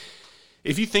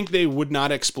 if you think they would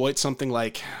not exploit something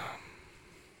like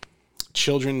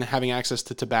children having access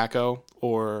to tobacco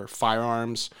or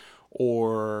firearms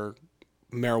or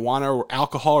marijuana or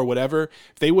alcohol or whatever,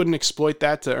 if they wouldn't exploit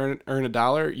that to earn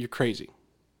 $1, you're crazy.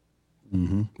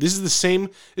 Mm-hmm. This is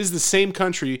the same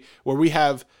country where we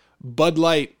have Bud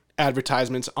Light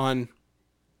advertisements on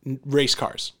race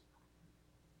cars.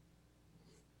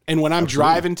 And when I'm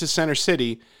driving to Center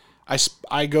City,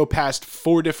 I go past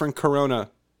 4 different Corona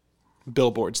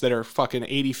billboards that are fucking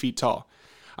 80 feet tall.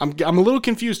 I'm a little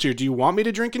confused here. Do you want me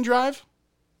to drink and drive?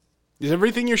 Because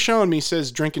everything you're showing me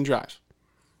says drink and drive.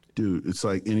 Dude, it's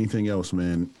like anything else,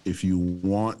 man. If you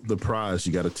want the prize,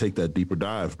 you got to take that deeper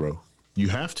dive, bro. You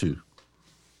have to.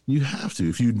 You have to.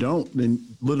 If you don't, then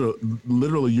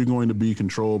literally you're going to be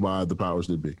controlled by the powers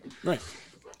that be. Right.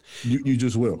 You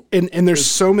just will. And there's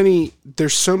so many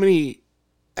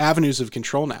avenues of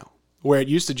control now, where it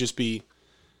used to just be,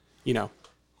 your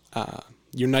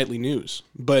nightly news.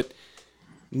 But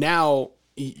now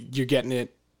you're getting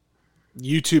it.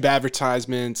 YouTube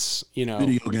advertisements,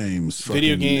 video games,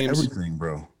 everything,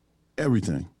 bro,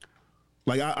 everything.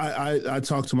 Like I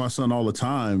talk to my son all the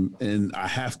time, and I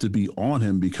have to be on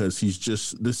him because he's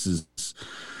just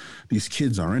these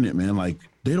kids are in it, man. Like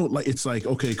they don't like. It's like,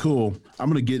 okay, cool. I'm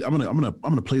gonna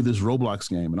play this Roblox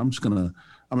game, and I'm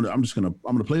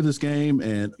gonna play this game,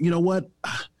 and you know what?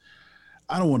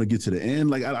 I don't want to get to the end.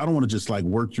 Like, I don't want to just like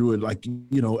work through it. Like,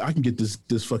 I can get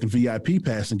this fucking VIP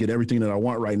pass and get everything that I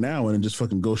want right now and just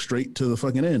fucking go straight to the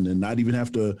fucking end and not even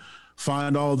have to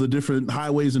find all the different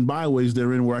highways and byways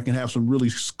they're in where I can have some really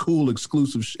cool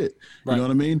exclusive shit. You know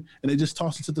what I mean? And they just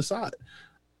toss it to the side.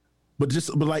 But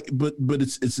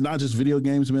it's not just video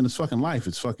games, man. It's fucking life.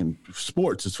 It's fucking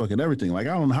sports. It's fucking everything. Like,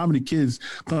 I don't know how many kids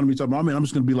come to me talking about, I'm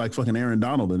just going to be like fucking Aaron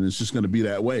Donald, and it's just going to be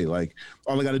that way. Like,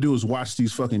 all I got to do is watch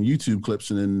these fucking YouTube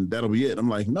clips, and then that'll be it. I'm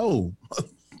like, no,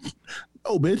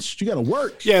 no, bitch, you got to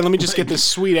work. Yeah, let me just get this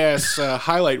sweet ass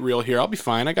highlight reel here. I'll be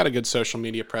fine. I got a good social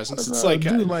media presence. It's like,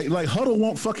 dude, like Huddle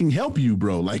won't fucking help you,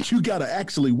 bro. Like, you got to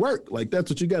actually work. Like, that's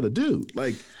what you got to do.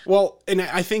 Like, well, and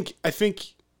I think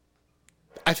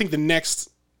the next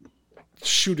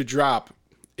shoe to drop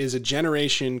is a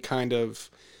generation kind of.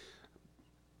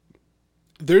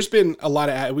 There's been a lot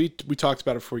of we talked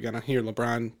about it before we got on here.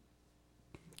 LeBron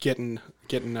getting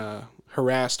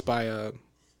harassed by a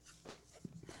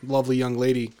lovely young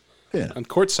lady on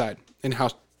courtside, and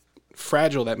how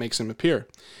fragile that makes him appear.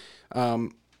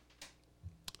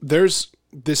 There's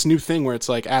this new thing where it's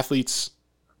like athletes.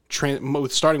 Starting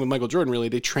with Michael Jordan, really,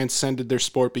 they transcended their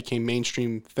sport, became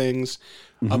mainstream things.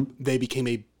 They became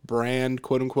a brand,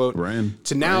 quote unquote.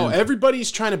 So now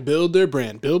everybody's trying to build their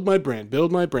brand, build my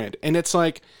brand. And it's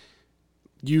like,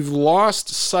 you've lost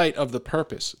sight of the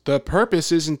purpose. The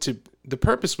purpose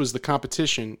was the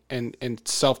competition and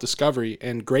self-discovery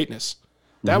and greatness.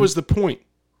 That was the point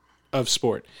of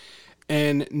sport.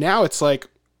 And now it's like,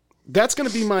 that's going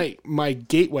to be my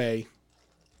gateway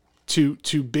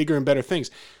to bigger and better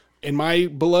things. In my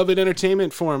beloved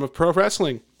entertainment form of pro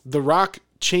wrestling, The Rock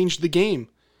changed the game.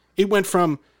 It went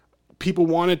from people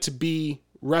wanted to be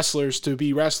wrestlers to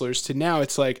now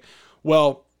it's like,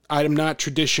 well, I'm not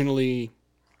traditionally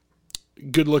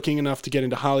good looking enough to get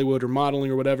into Hollywood or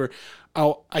modeling or whatever.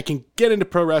 I can get into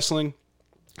pro wrestling,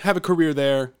 have a career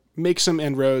there, make some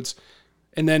inroads,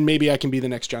 and then maybe I can be the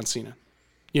next John Cena.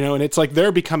 And it's like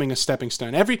they're becoming a stepping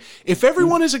stone. If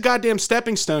everyone is a goddamn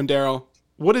stepping stone, Daryl,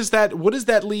 what does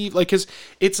that leave? Like, cause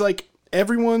it's like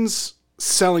everyone's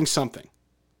selling something.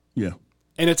 Yeah.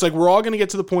 And it's like, we're all going to get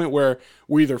to the point where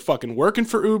we're either fucking working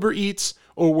for Uber Eats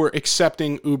or we're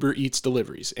accepting Uber Eats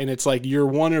deliveries. And it's like, you're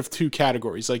one of two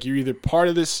categories. Like, you're either part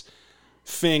of this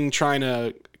thing trying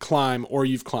to climb or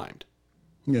you've climbed.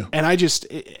 Yeah. And I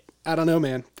don't know,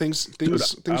 man. Things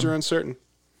are uncertain.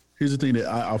 Here's the thing that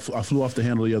I flew off the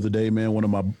handle the other day, man. One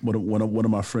of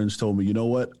my friends told me, you know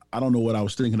what? I don't know what I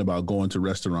was thinking about going to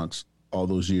restaurants all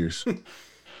those years.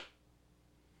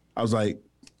 I was like,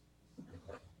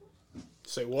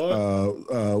 say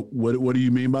what? What do you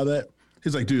mean by that?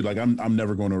 He's like, dude, like I'm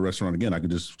never going to a restaurant again. I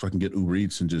could just fucking get Uber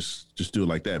Eats and just do it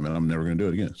like that, man. I'm never gonna do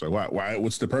it again. It's like, why?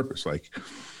 What's the purpose? Like,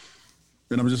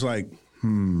 and I'm just like,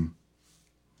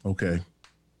 okay,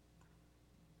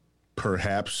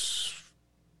 perhaps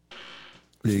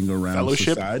being around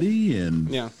fellowship. Society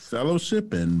and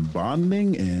fellowship and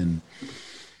bonding and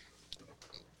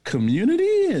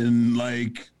community and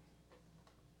like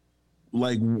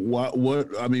what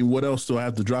I mean, what else do I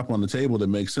have to drop on the table that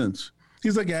makes sense?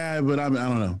 He's like, yeah, but I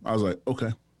don't know. I was like,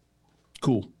 okay,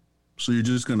 cool. So you're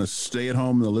just gonna stay at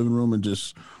home in the living room and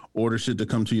just order shit to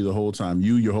come to you the whole time?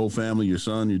 You, your whole family, your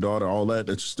son, your daughter, all that.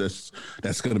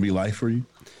 That's gonna be life for you.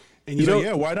 And he's like,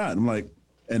 yeah, why not? I'm like,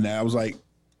 and I was like,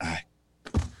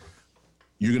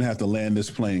 you're gonna have to land this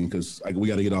plane because we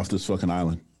got to get off this fucking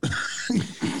island.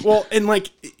 Well, and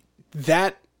like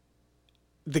that,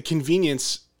 the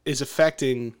convenience is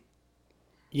affecting,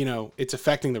 it's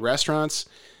affecting the restaurants.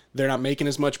 they're not making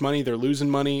as much money, they're losing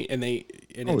money, and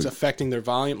it's affecting their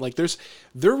volume. Like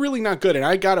they're really not good. And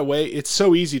I got away. It's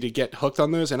so easy to get hooked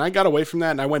on those, and I got away from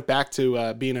that, and I went back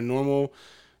to being a normal,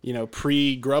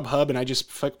 pre-Grubhub, and I just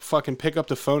fucking pick up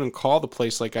the phone and call the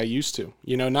place like I used to.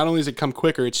 Not only does it come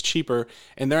quicker, it's cheaper,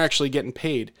 and they're actually getting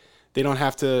paid. They don't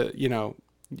have to,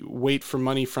 wait for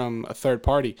money from a third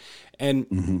party.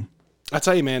 And I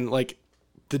tell you, man, like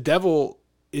the devil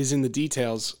is in the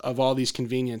details of all these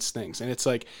convenience things. And it's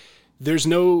like, there's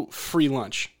no free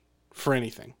lunch for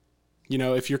anything.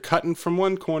 If you're cutting from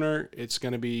one corner, it's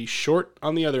going to be short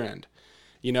on the other end.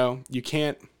 You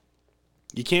can't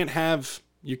have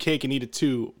your cake and eat it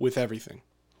too with everything.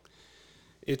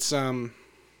 It's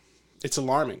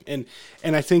alarming. And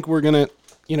I think we're going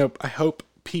to, I hope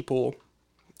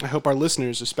our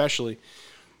listeners especially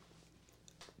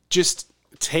just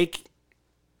take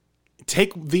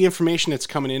the information that's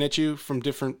coming in at you from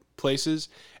different places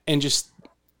and just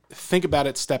think about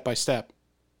it step by step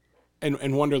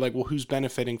and wonder like, well, who's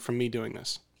benefiting from me doing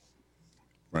this?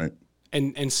 Right.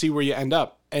 And see where you end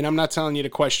up. And I'm not telling you to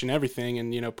question everything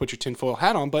and, put your tinfoil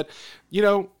hat on, but,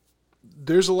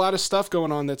 there's a lot of stuff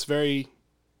going on that's very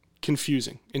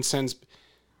confusing and sends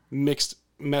mixed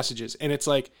messages. And it's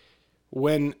like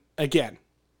when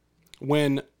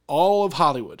all of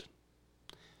Hollywood,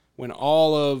 when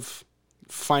all of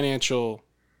financial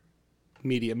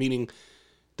media, meaning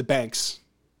the banks,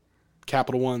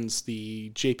 Capital Ones, the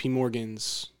JP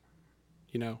Morgans,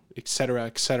 et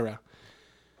cetera,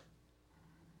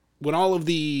 when all of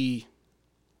the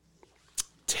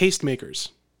tastemakers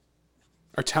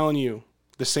are telling you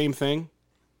the same thing,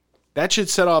 that should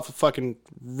set off a fucking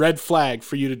red flag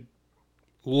for you to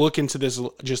look into this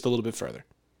just a little bit further.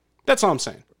 That's all I'm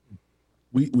saying.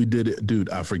 We did it, dude.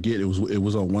 I forget. It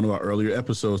was on one of our earlier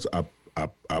episodes.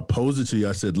 I posed it to you.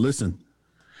 I said, listen,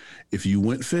 if you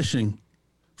went fishing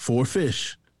for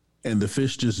fish and the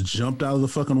fish just jumped out of the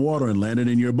fucking water and landed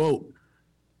in your boat,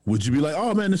 would you be like,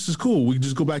 oh man, this is cool, we can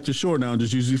just go back to shore now and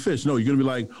just use these fish? No, you're gonna be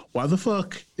like, why the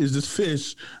fuck is this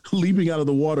fish leaping out of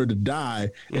the water to die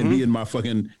and be in my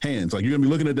fucking hands? Like, you're gonna be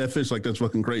looking at that fish like that's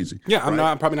fucking crazy. Yeah,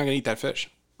 I'm probably not gonna eat that fish.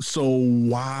 So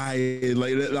why,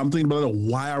 like, I'm thinking about it,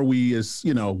 why are we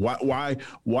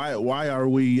why are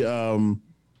we on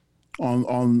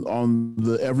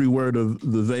the every word of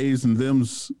the theys and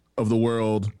thems of the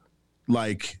world,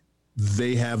 like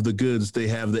they have the goods, they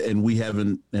have and we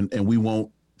haven't, and we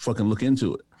won't fucking look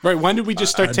into it. Right. When did we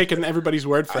just start taking everybody's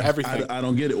word for everything? I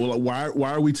don't get it. Well, why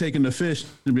are we taking the fish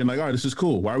and being like, all right, this is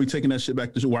cool? Why are we taking that shit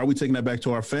back to? Why are we taking that back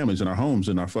to our families and our homes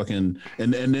and our fucking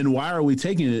and then why are we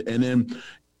taking it and then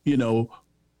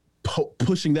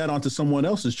pushing that onto someone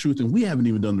else's truth, and we haven't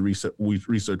even done the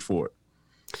research for it.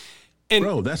 And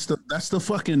bro, that's the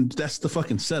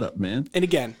fucking setup, man. And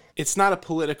again, it's not a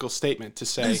political statement to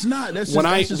say. It's not. That's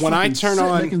just when I turn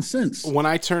on making sense. When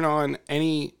I turn on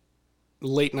any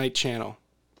late night channel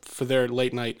for their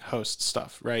late night host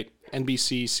stuff, right?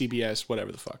 NBC, CBS,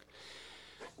 whatever the fuck.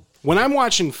 When I'm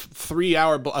watching a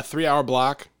 3-hour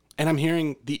block and I'm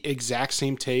hearing the exact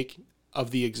same take of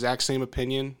the exact same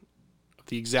opinion, of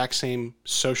the exact same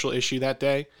social issue that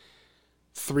day,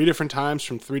 3 different times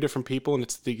from 3 different people, and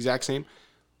it's the exact same.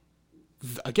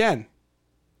 Again,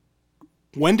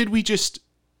 when did we just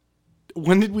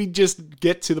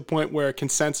get to the point where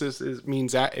consensus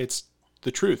means that it's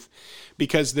the truth?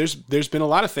 Because there's been a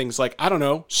lot of things like, I don't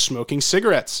know, smoking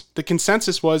cigarettes. The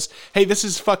consensus was, hey, this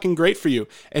is fucking great for you.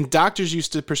 And doctors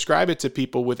used to prescribe it to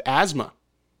people with asthma.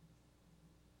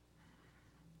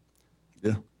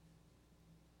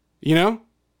 Yeah.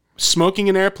 Smoking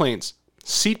in airplanes,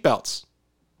 seatbelts.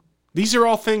 These are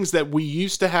all things that we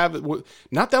used to have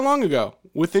not that long ago,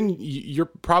 within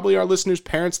probably our listeners'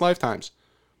 parents' lifetimes.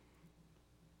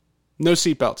 No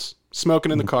seatbelts,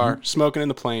 smoking in the car, smoking in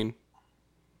the plane.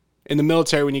 In the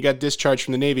military, when you got discharged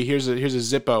from the Navy, here's a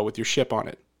Zippo with your ship on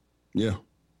it. Yeah.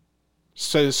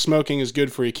 So smoking is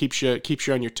good for you, keeps you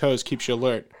on your toes, keeps you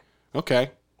alert.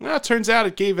 Okay. Well, it turns out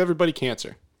it gave everybody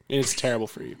cancer, and it's terrible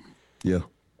for you. Yeah.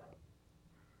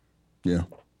 Yeah.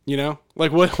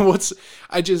 Like what's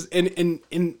I just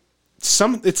in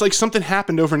some, it's like something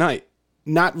happened overnight,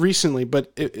 not recently,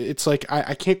 but it's like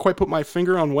I can't quite put my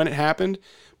finger on when it happened,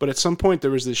 but at some point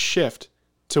there was this shift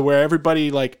to where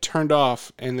everybody like turned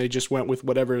off and they just went with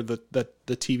whatever the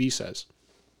TV says.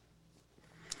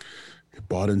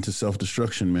 Bought into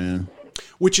self-destruction, man.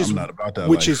 Which is I'm not about that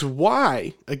which life. is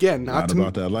why, again, not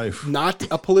about that life. Not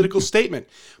a political statement,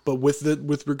 but with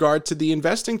regard to the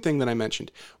investing thing that I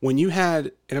mentioned, when you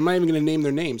had, and I'm not even going to name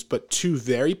their names, but 2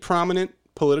 very prominent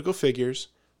political figures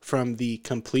from the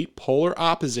complete polar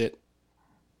opposite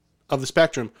of the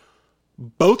spectrum,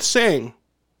 both saying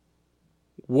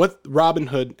what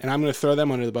Robinhood, and I'm going to throw them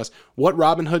under the bus, what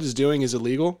Robinhood is doing is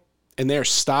illegal, and they're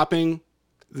stopping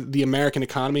the American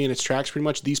economy in its tracks pretty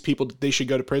much. These people, they should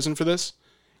go to prison for this.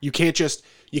 You can't just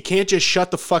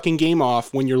shut the fucking game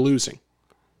off when you're losing.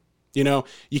 You know,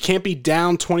 you can't be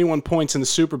down 21 points in the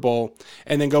Super Bowl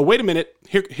and then go, wait a minute,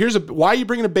 why are you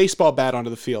bringing a baseball bat onto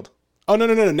the field? Oh,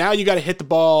 no. Now you got to hit the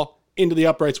ball into the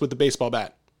uprights with the baseball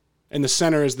bat. And the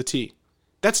center is the tee.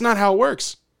 That's not how it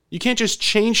works. You can't just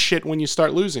change shit when you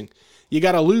start losing. You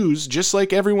got to lose just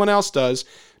like everyone else does,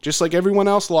 just like everyone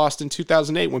else lost in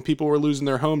 2008 when people were losing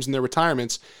their homes and their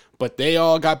retirements, but they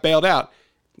all got bailed out.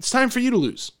 It's time for you to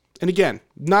lose. And again,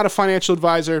 not a financial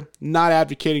advisor, not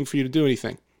advocating for you to do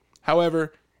anything.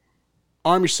 However,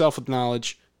 arm yourself with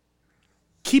knowledge.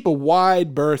 Keep a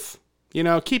wide berth. You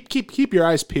know, keep your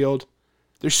eyes peeled.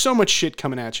 There's so much shit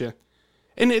coming at you.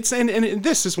 And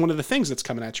this is one of the things that's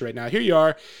coming at you right now. Here you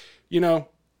are, you know,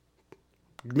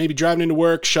 maybe driving into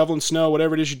work, shoveling snow,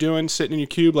 whatever it is you're doing, sitting in your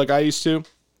cube like I used to.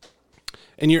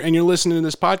 And you're listening to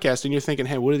this podcast and you're thinking,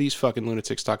 hey, what are these fucking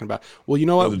lunatics talking about? Well, you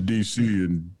know what? Brother Jay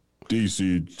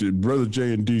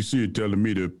and DC are telling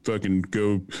me to fucking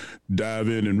go dive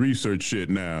in and research shit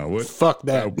now. What? Fuck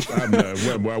that.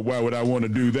 Why would I want to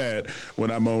do that when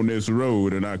I'm on this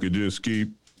road and I could just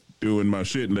keep doing my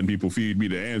shit and letting people feed me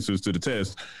the answers to the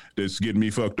test that's getting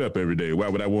me fucked up every day? Why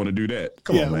would I want to do that?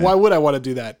 Come on, man. Why would I want to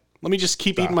do that? Let me just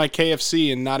keep eating my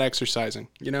KFC and not exercising,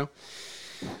 you know?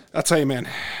 I'll tell you, man.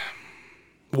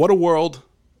 What a world.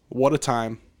 What a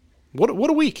time. What a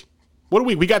week. What a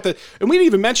week. We got and we didn't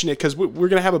even mention it because we're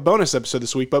going to have a bonus episode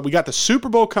this week, but we got the Super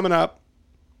Bowl coming up.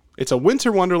 It's a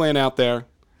winter wonderland out there.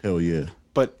 Hell yeah.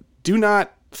 But do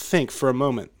not think for a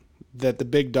moment that the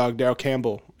big dog, Darryl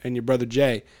Campbell, and your brother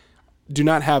Jay do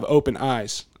not have open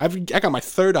eyes. I got my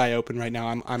third eye open right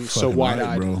now. I'm so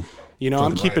wide-eyed. Right, bro. You know,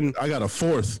 I'm keeping... I got a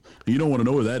fourth. You don't want to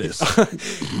know where that is.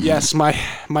 Yes,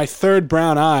 my third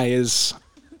brown eye is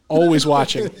always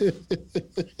watching.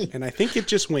 And I think it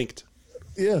just winked.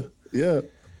 Yeah.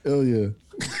 Hell yeah.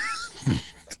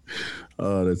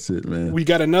 Oh, that's it, man. We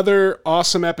got another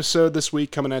awesome episode this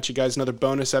week coming at you guys. Another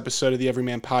bonus episode of the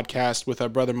Everyman Podcast with our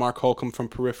brother Mark Holcomb from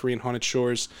Periphery and Haunted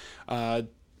Shores.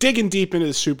 Digging deep into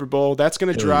the Super Bowl. That's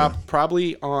going to drop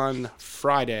probably on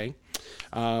Friday.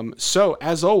 So,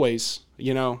 as always,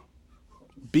 you know,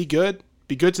 be good.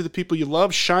 Be good to the people you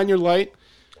love. Shine your light.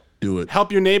 Do it.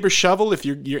 Help your neighbor shovel if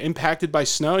you're impacted by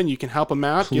snow and you can help them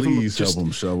out. Please help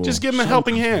them shovel. Just give them a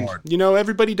helping hand. You know,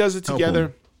 everybody does it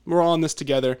together. We're all in this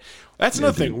together. That's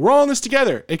another thing. We're all in this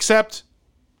together, except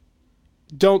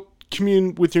don't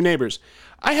commune with your neighbors.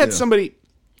 I had somebody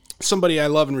I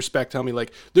love and respect tell me,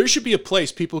 like, there should be a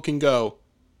place people can go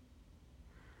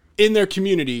in their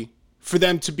community for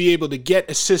them to be able to get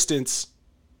assistance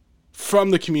from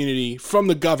the community, from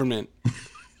the government,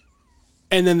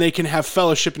 and then they can have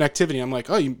fellowship and activity. I'm like,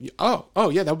 oh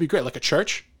yeah, that would be great. Like a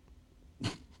church?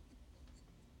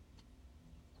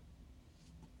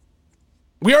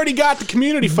 We already got the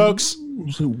community, folks.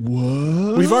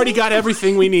 What? We've already got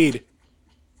everything we need.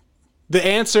 The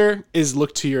answer is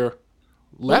look to your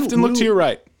left and look to your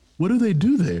right. What do they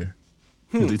do there?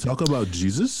 Do they talk about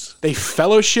Jesus? They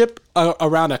fellowship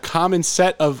around a common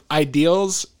set of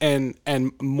ideals and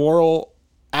moral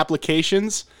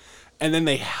applications, and then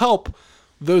they help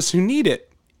those who need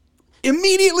it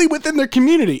immediately within their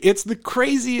community. It's the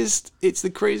craziest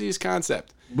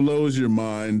concept. Blows your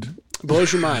mind.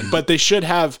 Blows your mind. But they should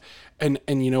have, and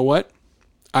you know what?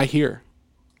 I hear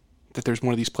that there's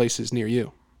one of these places near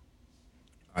you.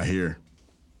 I hear.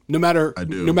 No matter I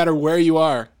do. No matter where you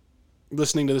are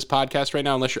listening to this podcast right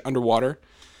now, unless you're underwater,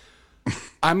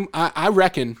 I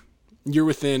reckon you're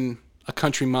within a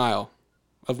country mile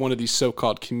of one of these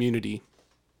so-called community.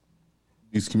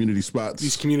 These community spots.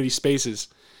 These community spaces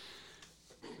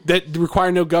that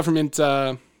require no government,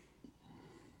 no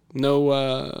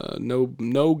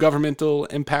governmental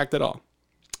impact at all.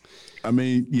 I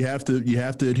mean, you have to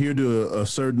adhere to a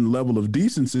certain level of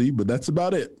decency, but that's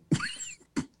about it.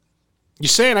 You're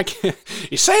saying I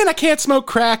can't smoke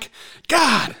crack?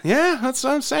 God, yeah, that's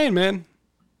what I'm saying, man.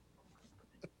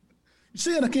 You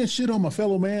saying I can't shit on my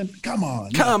fellow man? Come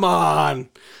on.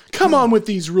 Come on with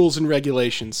these rules and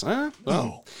regulations, huh?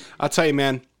 Well, I'll tell you,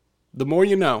 man, the more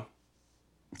you know.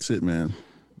 That's it, man.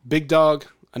 Big dog,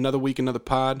 another week, another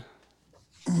pod.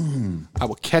 I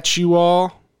will catch you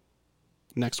all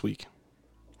next week.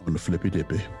 On the flippy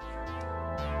dippy.